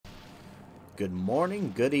Good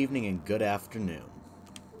morning, good evening, and good afternoon.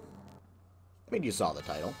 I mean, you saw the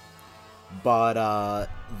title. But,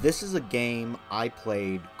 this is a game I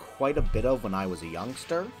played quite a bit of when I was a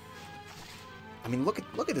youngster. I mean, look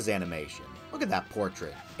at his animation. Look at that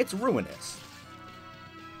portrait. It's ruinous.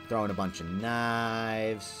 Throwing a bunch of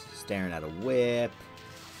knives, staring at a whip,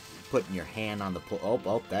 putting your hand on the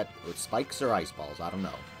that with spikes or ice balls, I don't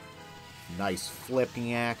know. Nice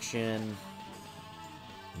flipping action.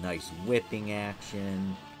 Nice whipping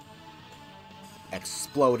action.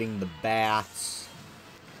 Exploding the bats.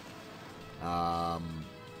 Yeah,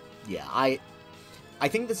 I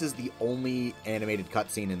think this is the only animated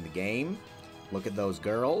cutscene in the game. Look at those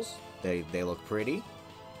girls. They look pretty.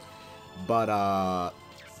 But,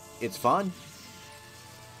 it's fun.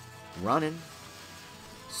 Running.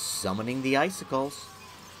 Summoning the icicles.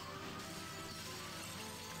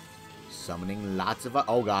 Summoning lots of...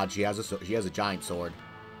 Oh god, she has a giant sword.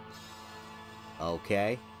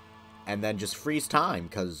 Okay. And then just freeze time,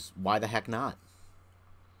 because why the heck not?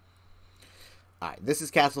 Alright, this is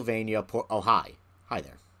Castlevania... Oh, hi. Hi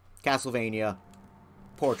there. Castlevania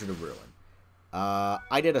Portrait of Ruin.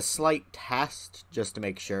 I did a slight test just to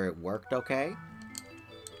make sure it worked okay.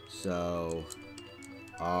 So,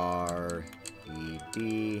 R-E-D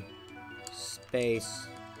space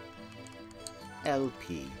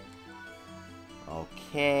LP.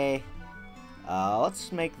 Okay.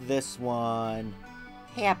 Let's make this one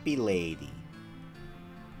Happy Lady.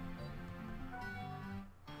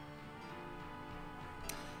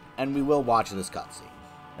 And we will watch this cutscene.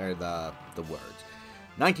 Or the words.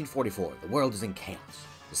 1944. The world is in chaos.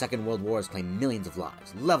 The Second World War has claimed millions of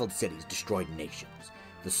lives, leveled cities, destroyed nations.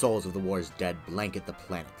 The souls of the war's dead blanket the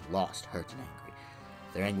planet, lost, hurt, and angry.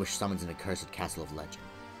 Their anguish summons an accursed castle of legend.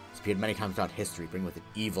 It's appeared many times throughout history, bringing with it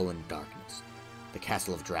evil and darkness. The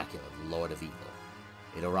castle of Dracula, the Lord of Evil.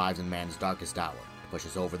 It arrives in man's darkest hour to push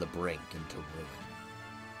us over the brink into ruin.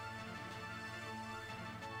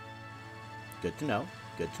 Good to know.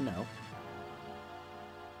 Good to know.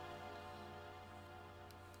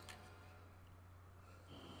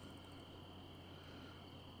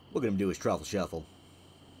 Look at him do his truffle shuffle.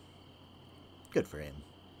 Good for him.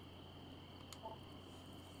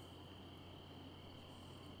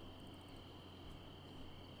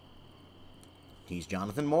 He's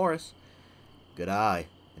Jonathan Morris. Good eye.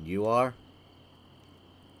 And you are?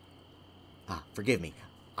 Ah, forgive me.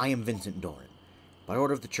 I am Vincent Doran. By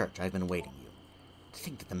order of the church, I have been awaiting you. To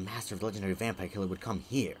think that the master of the legendary vampire killer would come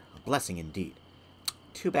here. A blessing indeed.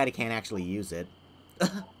 Too bad he can't actually use it.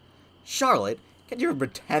 Charlotte, can't you even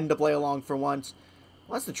pretend to play along for once?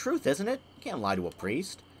 Well, that's the truth, isn't it? You can't lie to a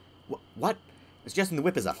priest. What? You're suggesting the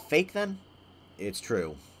whip is a fake, then? It's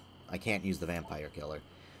true. I can't use the vampire killer.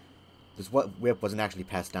 This whip wasn't actually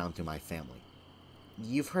passed down through my family.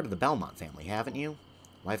 You've heard of the Belmont family, haven't you?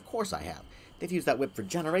 Why, of course I have. They've used that whip for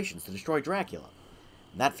generations to destroy Dracula.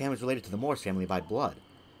 And that family's related to the Morse family by blood.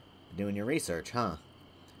 Doing your research, huh?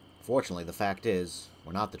 Fortunately, the fact is,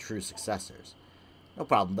 we're not the true successors. No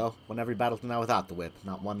problem, though. Won every battle till now without the whip,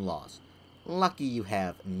 not one loss. Lucky you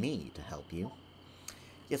have me to help you.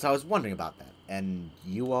 Yes, I was wondering about that. And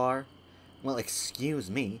you are? Well,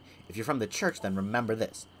 excuse me. If you're from the church, then remember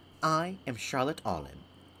this. I am Charlotte Allin.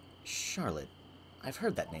 Charlotte? I've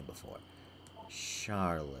heard that name before.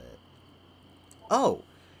 Charlotte. Oh!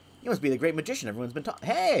 You must be the great magician everyone's been talking...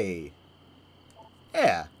 Hey!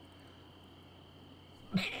 Yeah.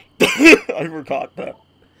 I forgot that.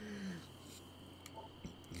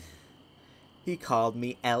 He called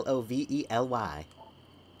me L-O-V-E-L-Y.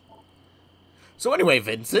 So anyway,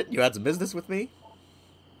 Vincent, you had some business with me?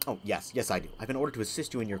 Oh, yes, I do. I've been ordered to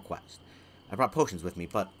assist you in your quest. I brought potions with me,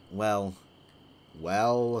 but, well,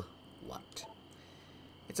 what?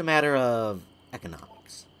 It's a matter of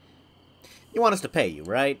economics. You want us to pay you,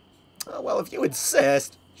 right? Oh, well, if you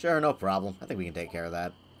insist. Sure, no problem. I think we can take care of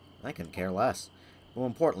that. I couldn't care less. More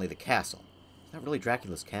importantly, the castle. Is that really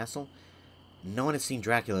Dracula's castle? No one has seen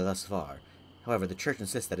Dracula thus far. However, the church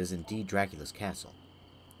insists that it is indeed Dracula's castle.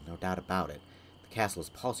 No doubt about it. The castle is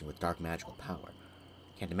pulsing with dark magical power.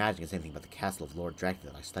 Can't imagine it's anything but the castle of Lord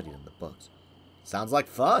Dracula that I studied in the books. Sounds like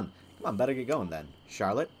fun. Come on, better get going then.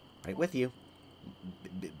 Charlotte, right with you.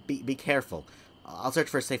 Be careful. I'll search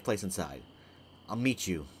for a safe place inside. I'll meet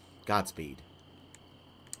you. Godspeed.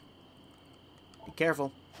 Be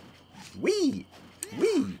careful. Wee!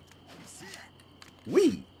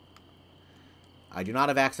 I do not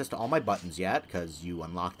have access to all my buttons yet, because you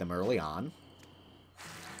unlocked them early on.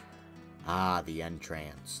 Ah, the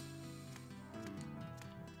entrance.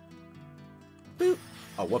 Boop.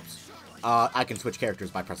 Oh, whoops. I can switch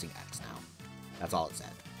characters by pressing X now. That's all it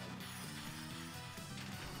said.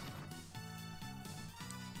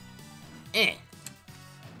 Eh.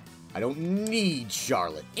 I don't need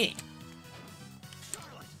Charlotte. Eh.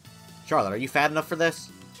 Charlotte, are you fat enough for this?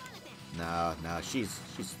 No, she's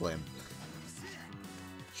slim.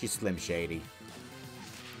 She's Slim Shady.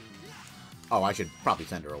 Oh, I should probably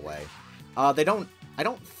send her away. I don't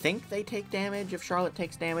think they take damage if Charlotte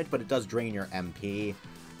takes damage, but it does drain your MP.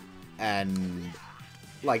 And,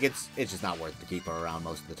 like, it's just not worth to keep her around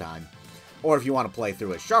most of the time. Or if you want to play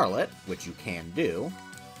through as Charlotte, which you can do.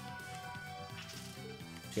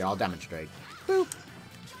 Here, I'll demonstrate. Boop.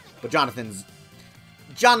 But Jonathan's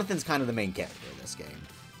kind of the main character in this game.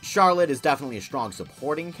 Charlotte is definitely a strong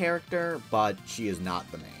supporting character, but she is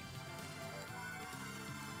not the main.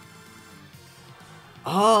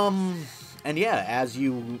 And yeah, as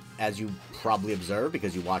you probably observed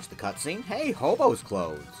because you watched the cutscene, hey, Hobo's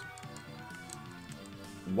clothes.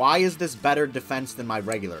 Why is this better defense than my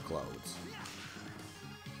regular clothes?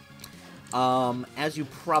 As you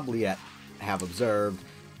probably have observed,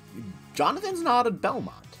 Jonathan's not a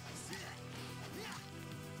Belmont.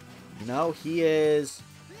 No, he is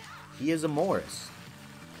a Morris.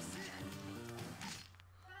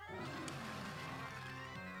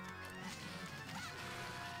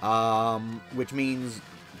 Which means,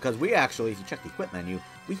 because we actually, if you check the equip menu,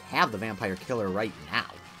 we have the Vampire Killer right now.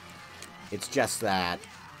 It's just that,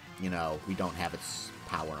 you know, we don't have its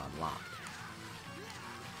power unlocked.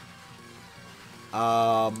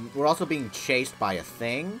 We're also being chased by a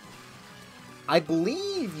thing. I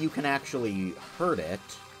believe you can actually hurt it.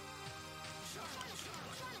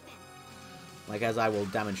 Like, as I will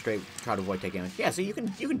demonstrate, try to avoid taking damage. Yeah, so you can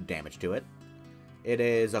do damage to it. It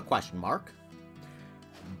is a question mark.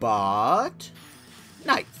 But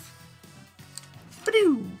knife.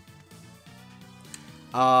 Badoo!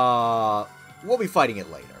 We'll be fighting it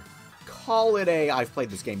later. Call it a I've played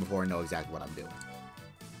this game before and know exactly what I'm doing.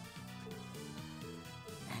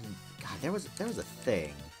 And God, there was a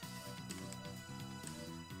thing.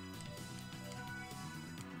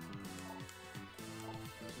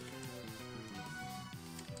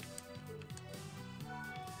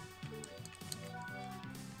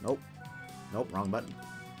 Nope, wrong button.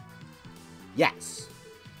 Yes!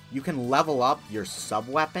 You can level up your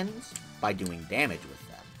sub-weapons by doing damage with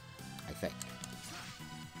them, I think.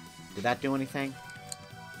 Did that do anything?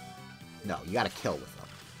 No, you gotta kill with them.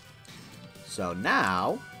 So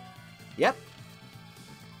now... Yep.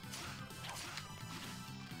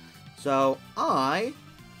 So I,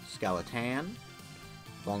 Skeleton,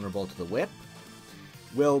 vulnerable to the whip,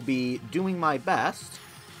 will be doing my best.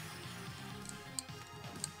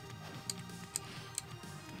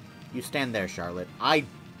 You stand there, Charlotte. I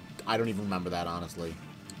don't even remember that, honestly.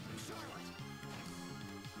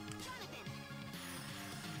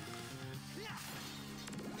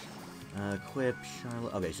 Equip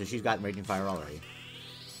Charlotte. Okay, so she's got Raging Fire already.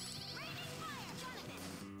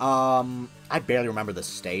 I barely remember the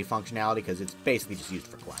stay functionality because it's basically just used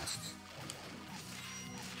for quests.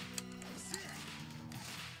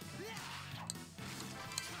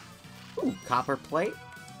 Ooh, copper plate.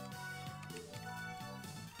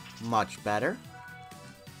 Much better.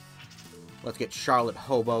 Let's get Charlotte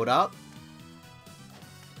hoboed up.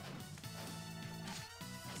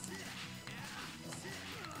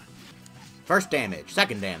 First damage,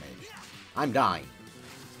 second damage. I'm dying.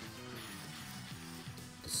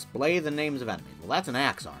 Display the names of enemies. Well, that's an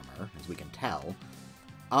axe armor, as we can tell.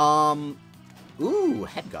 Ooh,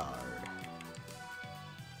 headguard.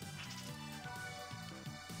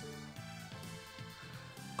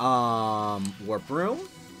 Warp room.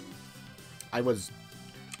 I was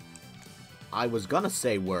gonna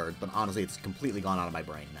say word, but honestly, it's completely gone out of my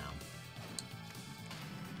brain now.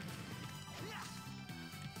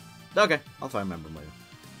 Okay, I'll try to remember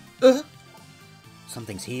later.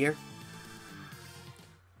 Something's here.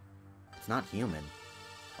 It's not human.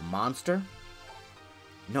 A monster?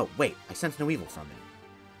 No, wait, I sense no evil from it.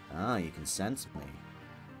 Ah, you can sense me.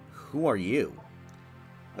 Who are you?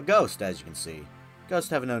 A ghost, as you can see. Ghosts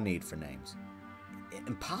have no need for names.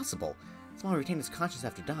 Impossible. Someone retained his conscience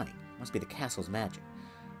after dying. Must be the castle's magic.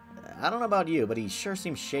 I don't know about you, but he sure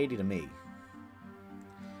seems shady to me.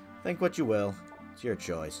 Think what you will. It's your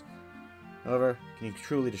choice. However, can you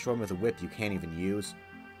truly destroy him with a whip you can't even use?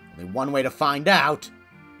 Only one way to find out!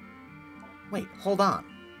 Wait, hold on.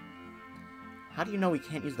 How do you know we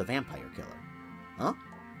can't use the vampire killer? Huh?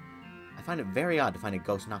 I find it very odd to find a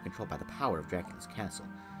ghost not controlled by the power of Dracula's castle.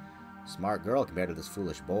 Smart girl compared to this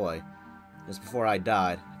foolish boy. Just before I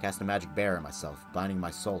died, I cast a magic barrier on myself, binding my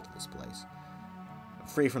soul to this place. I'm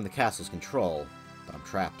free from the castle's control, but I'm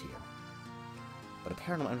trapped here. But a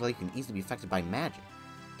paranormal entity can easily be affected by magic.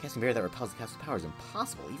 Casting a barrier that repels the castle's power is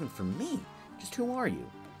impossible, even for me. Just who are you?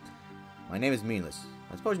 My name is meaningless.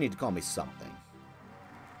 I suppose you need to call me something.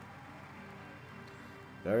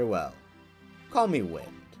 Very well. Call me Wind.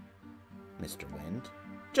 Mr. Wind.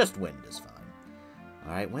 Just Wind is fine.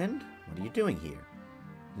 Alright, Wind, what are you doing here?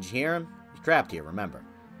 Did you hear him? He's trapped here, remember.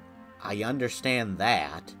 I understand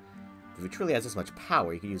that. If he truly has this much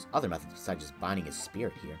power, he could use other methods besides just binding his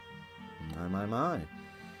spirit here. My.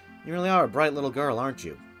 You really are a bright little girl, aren't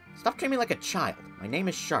you? Stop treating me like a child. My name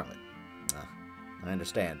is Charlotte. I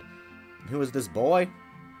understand. And who is this boy?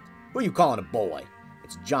 Who are you calling a boy?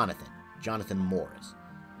 It's Jonathan. Jonathan Morris.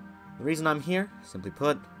 The reason I'm here, simply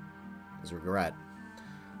put, is regret.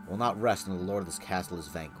 I will not rest until the lord of this castle is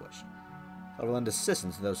vanquished. I will lend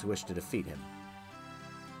assistance to those who wish to defeat him.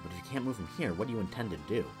 But if you can't move from here, what do you intend to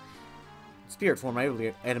do? Spirit form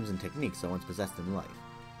are items and techniques so once possessed in life.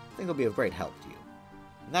 I think it'll be of great help to you.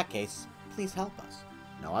 In that case, please help us.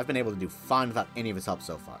 No, I've been able to do fine without any of his help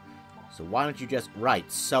so far. So why don't you just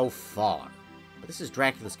write so far? But this is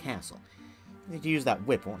Dracula's castle. You need to use that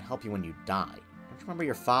whip. It won't help you when you die. Don't you remember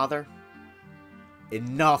your father?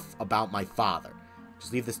 Enough about my father.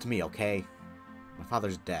 Just leave this to me, okay? My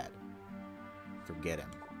father's dead. Forget him.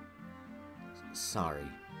 Sorry.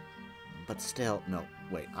 But still, no,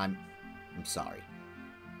 wait, I'm sorry.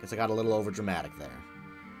 Guess I got a little overdramatic there.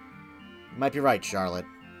 You might be right, Charlotte.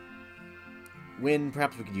 Wind,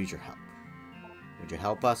 perhaps we could use your help. Would you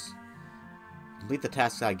help us? Complete the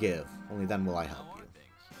tasks I give. Only then will I help you.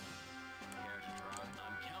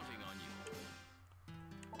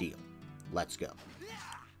 Deal. Let's go.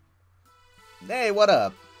 Hey, what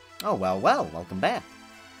up? Oh, well, welcome back.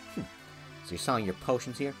 So you're selling your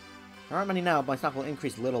potions here? There aren't many now, but my stock will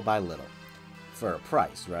increase little by little. For a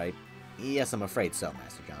price, right? Yes, I'm afraid so,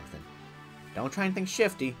 Master Jonathan. Don't try anything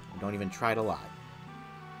shifty, and don't even try to lie.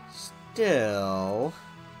 Still...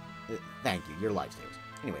 thank you, your lifesavers.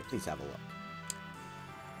 Anyway, please have a look.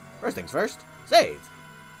 First things first, save!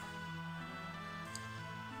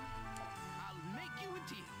 I'll make you a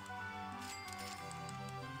deal.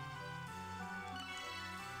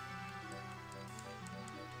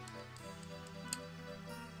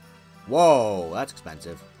 Whoa, that's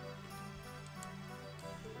expensive.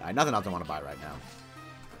 Nothing else I want to buy right now.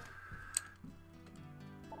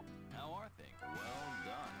 How are things? Well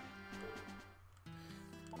done.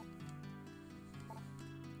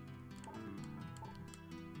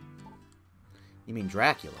 You mean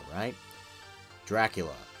Dracula, right?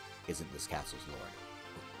 Dracula isn't this castle's lord.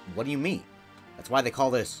 What do you mean? That's why they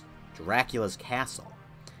call this Dracula's castle.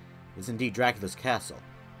 It's indeed Dracula's castle.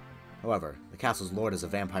 However, the castle's lord is a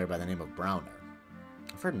vampire by the name of Browner.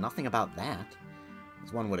 I've heard nothing about that.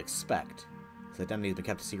 As one would expect. His identity has been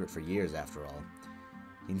kept a secret for years, after all.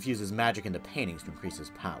 He infuses magic into paintings to increase his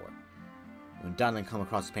power. When done, then come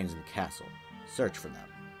across his paintings in the castle. Search for them.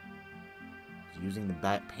 He's using the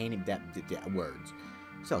painting words.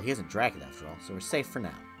 Still, he isn't Dracula after all, so we're safe for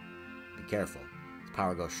now. Be careful. His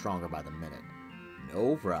power grows stronger by the minute.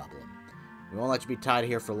 No problem. We won't let you be tied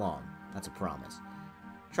here for long. That's a promise.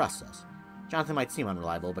 Trust us. Jonathan might seem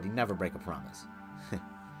unreliable, but he'd never break a promise.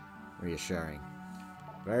 Reassuring.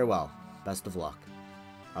 Very well. Best of luck.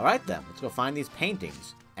 Alright then, let's go find these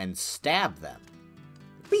paintings and stab them.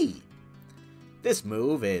 Whee! This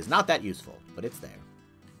move is not that useful, but it's there.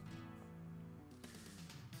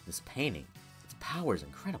 This painting, its power is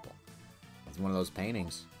incredible. It's one of those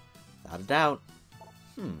paintings. Without a doubt.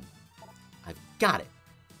 I've got it.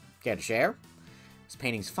 Care to share? This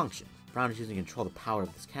painting's function. Brown is using to control the power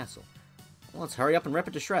of this castle. Well, let's hurry up and rip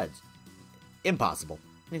it to shreds. Impossible.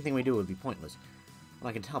 Anything we do would be pointless. What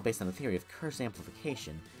I can tell based on the theory of curse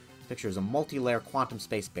amplification, this picture is a multi-layer quantum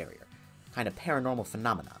space barrier. Kind of paranormal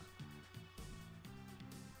phenomenon.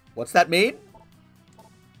 What's that mean?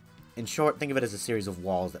 In short, think of it as a series of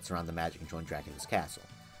walls that surround the magic controlling Dracula's castle.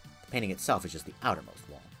 The painting itself is just the outermost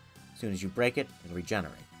wall. As soon as you break it, it'll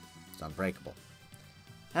regenerate. It's unbreakable.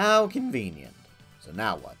 How convenient. So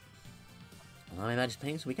now what? Well, I imagine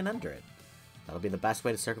painting so we can enter it. That'll be the best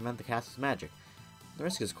way to circumvent the castle's magic. The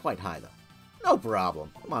risk is quite high, though. No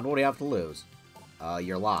problem. Come on, what do you have to lose?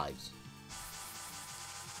 Your lives.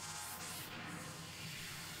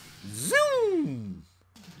 Zoom!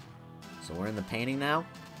 So we're in the painting now?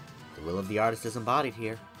 The will of the artist is embodied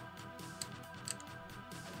here.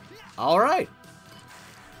 Alright.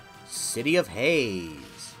 City of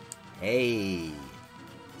Haze. Hey.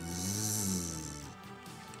 Zzz.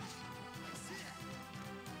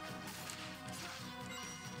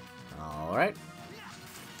 Alright.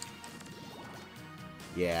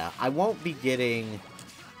 Yeah, I won't be getting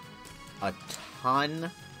a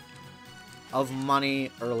ton of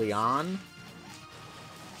money early on.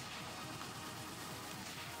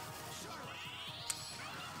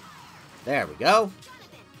 There we go.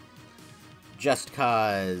 Just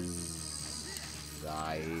cause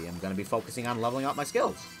I am going to be focusing on leveling up my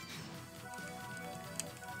skills.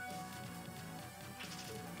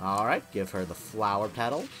 Alright, give her the flower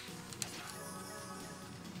petals.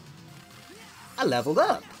 I leveled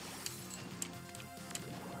up.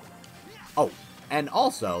 Oh, and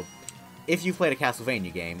also, if you've played a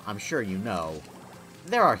Castlevania game, I'm sure you know,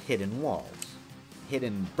 there are hidden walls.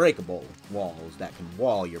 Hidden breakable walls that can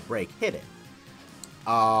wall your break hidden.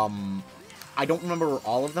 I don't remember where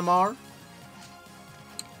all of them are.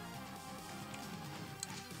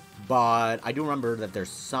 But I do remember that there's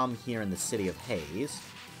some here in the City of Haze.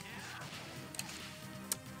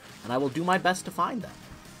 And I will do my best to find them.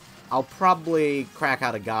 I'll probably crack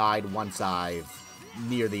out a guide once I've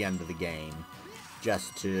near the end of the game.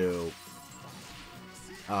 Just to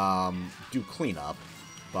do cleanup.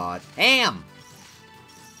 But ham!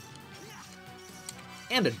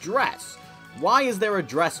 And a dress. Why is there a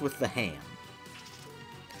dress with the ham?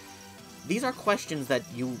 These are questions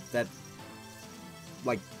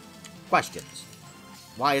questions.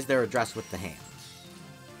 Why is there a dress with the ham?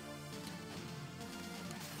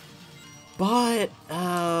 But,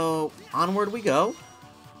 onward we go.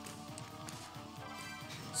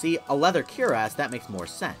 See, a leather cuirass, that makes more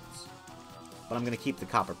sense. But I'm going to keep the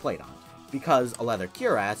copper plate on. Because a leather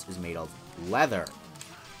cuirass is made of leather.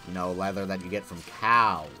 You know, leather that you get from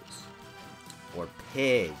cows. Or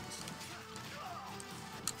pigs.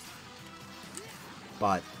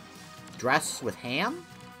 But, dress with ham?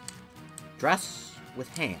 Dress with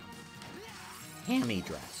ham. Hammy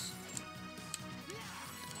dress.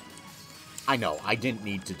 I know, I didn't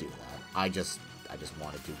need to do that. I just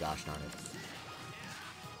wanted to, gosh darn it.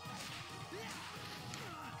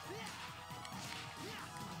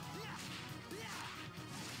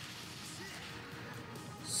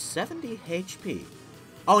 $70 HP.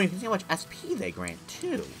 Oh, and you can see how much SP they grant,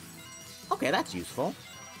 too. Okay, that's useful.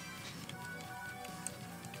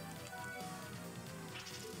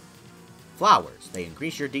 Flowers. They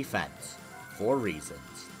increase your defense. For reasons.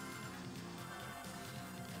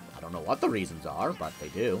 I don't know what the reasons are, but they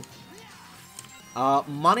do.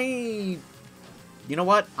 Money... You know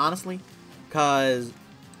what? Honestly? Because...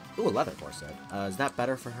 Ooh, a leather corset. Is that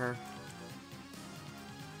better for her?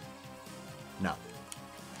 No.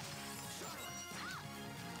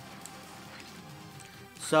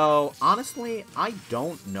 So, honestly, I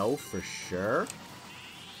don't know for sure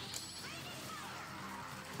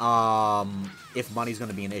if money's going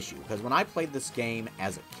to be an issue. Because when I played this game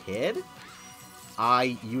as a kid,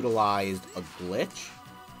 I utilized a glitch.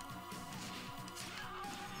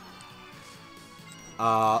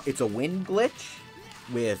 It's a wind glitch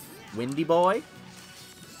with Windy Boy.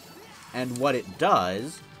 And what it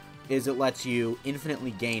does is it lets you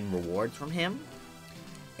infinitely gain rewards from him,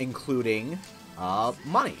 including...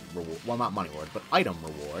 money. Well, not money rewards, but item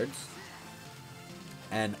rewards.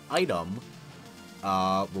 And item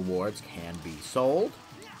rewards can be sold,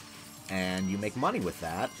 and you make money with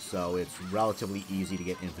that, so it's relatively easy to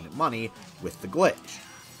get infinite money with the glitch.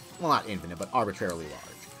 Well, not infinite, but arbitrarily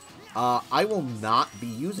large. I will not be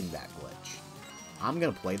using that glitch. I'm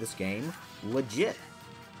gonna play this game legit.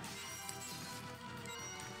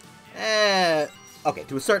 Okay,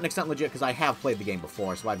 to a certain extent legit, because I have played the game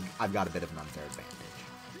before, so I've got a bit of an unfair advantage.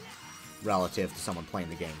 Relative to someone playing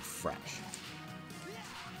the game fresh.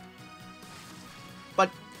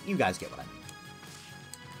 But you guys get what I mean.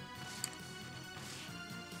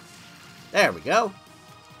 There we go.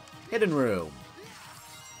 Hidden room.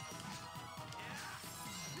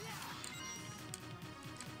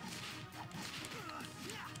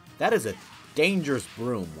 That is a dangerous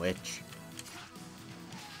broom, witch.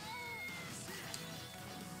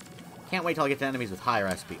 Can't wait till I get to enemies with higher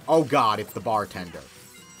SP. Oh god, it's the bartender.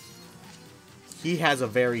 He has a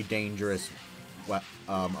very dangerous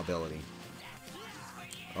ability.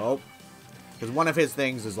 Oh. Because one of his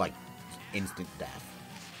things is like instant death.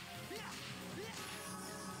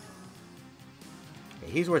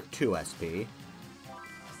 Okay, he's worth 2 SP.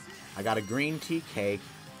 I got a green tea cake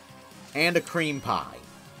and a cream pie.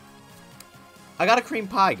 I got a cream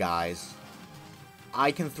pie, guys.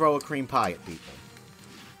 I can throw a cream pie at people.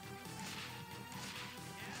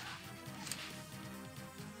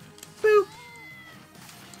 Boop.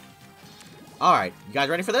 Alright, you guys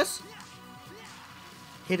ready for this?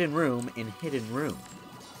 Hidden room in hidden room.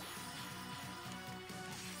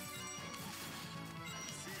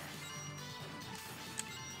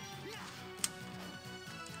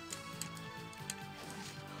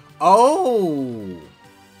 Oh!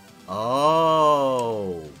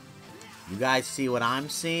 Oh! You guys see what I'm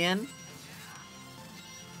seeing?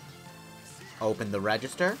 Open the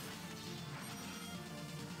register.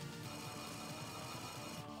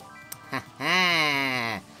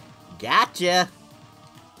 Gotcha!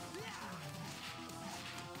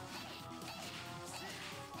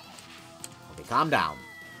 Okay, calm down.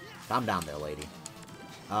 Calm down there, lady.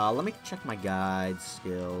 Let me check my guides,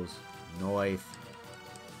 skills, Noif.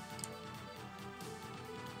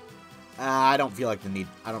 I don't feel the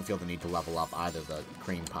need to level up either the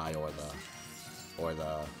cream pie or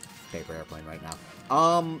the paper airplane right now.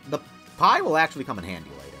 The pie will actually come in handy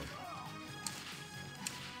later.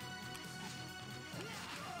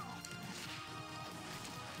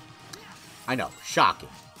 I know, shocking,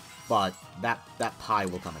 but that pie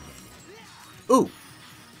will come in handy. Ooh.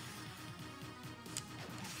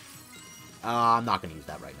 I'm not gonna use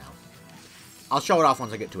that right now. I'll show it off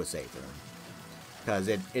once I get to a save room. Because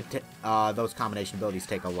those combination abilities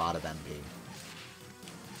take a lot of MP.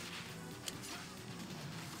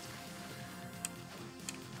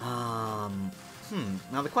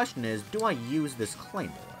 Now the question is, do I use this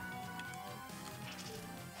Claymore?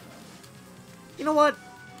 You know what?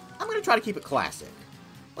 I'm gonna try to keep it classic.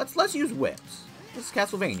 Let's use whips. This is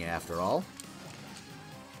Castlevania, after all.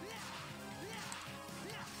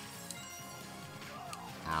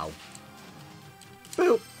 Ow.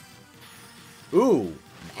 Boop! Ooh, an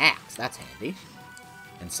axe. That's handy.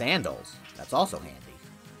 And sandals. That's also handy.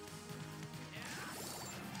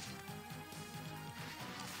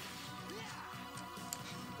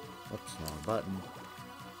 Whoops, wrong button.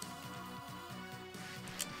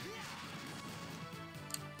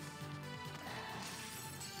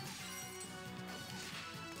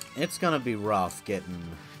 It's gonna be rough getting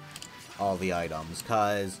all the items,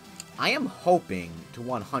 because I am hoping to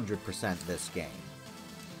 100% this game.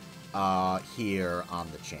 Here on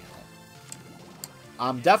the channel.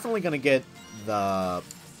 I'm definitely gonna get to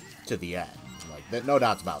the end. Like, no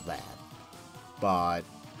doubts about that. But,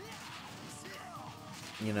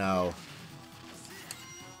 you know,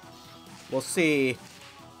 we'll see.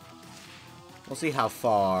 We'll see how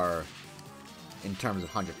far, in terms of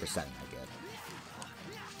 100% I get.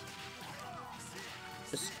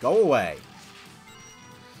 Just go away.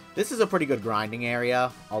 This is a pretty good grinding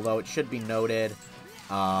area, although it should be noted,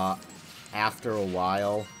 after a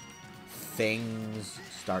while, things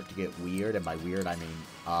start to get weird, and by weird I mean,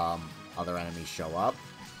 other enemies show up.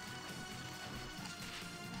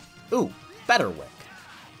 Ooh, better whip.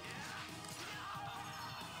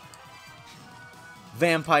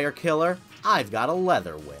 Vampire killer, I've got a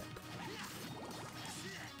leather whip.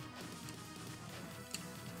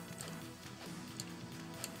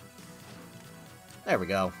 There we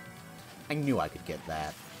go. I knew I could get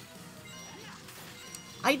that.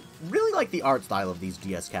 I really like the art style of these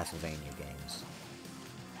DS Castlevania games.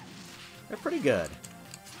 They're pretty good.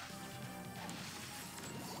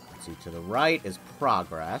 Let's see, to the right is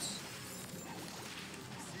progress.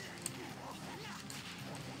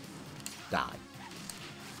 Die.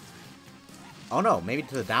 Oh no, maybe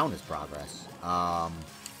to the down is progress.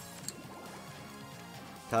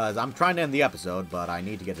 Because I'm trying to end the episode, but I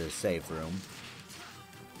need to get to the save room.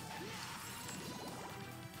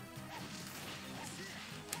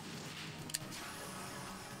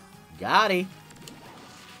 Got it.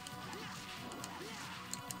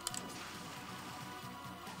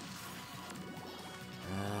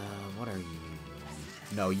 What are you?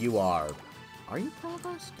 No, you are. Are you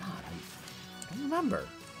progress? God, I don't remember.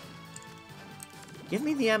 Give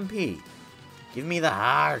me the MP. Give me the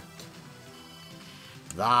heart.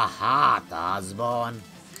 The heart, Osborne.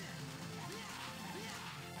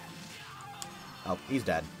 Oh, he's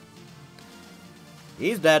dead.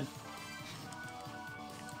 He's dead.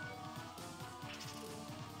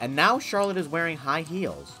 And now Charlotte is wearing high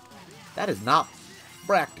heels. That is not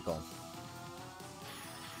practical.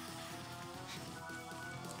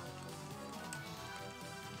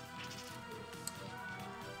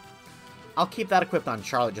 I'll keep that equipped on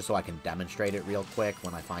Charlotte just so I can demonstrate it real quick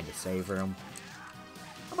when I find a save room.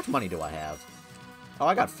 How much money do I have? Oh,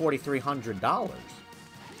 I got $4,300.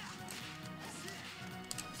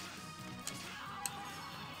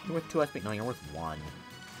 You're worth 2 SP? No, you're worth 1.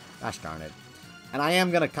 Gosh darn it. And I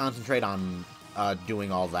am going to concentrate on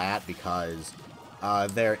doing all that because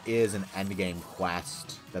there is an endgame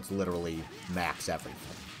quest that's literally max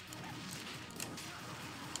everything.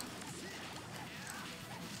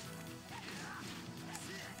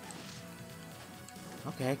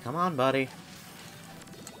 Okay, come on, buddy.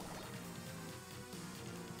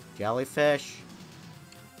 Jellyfish.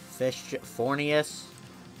 Fish. Fornius.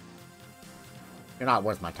 You're not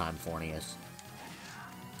worth my time, Fornius.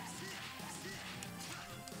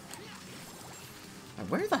 Now,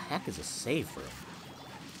 where the heck is a save room?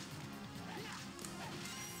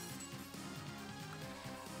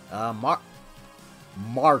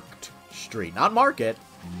 Marked Street. Not Market.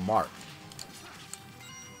 Marked.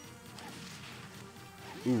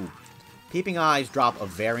 Ooh. Peeping Eyes drop a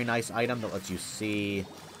very nice item that lets you see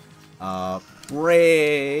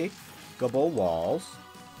breakable walls.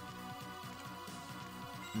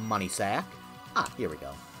 Money sack. Ah, here we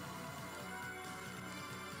go.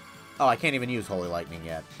 Oh, I can't even use Holy Lightning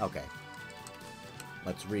yet. Okay.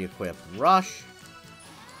 Let's re-equip Rush.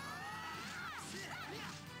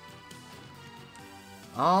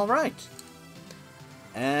 Alright.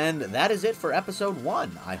 And that is it for episode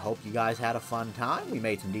 1. I hope you guys had a fun time. We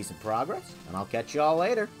made some decent progress, and I'll catch y'all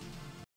later.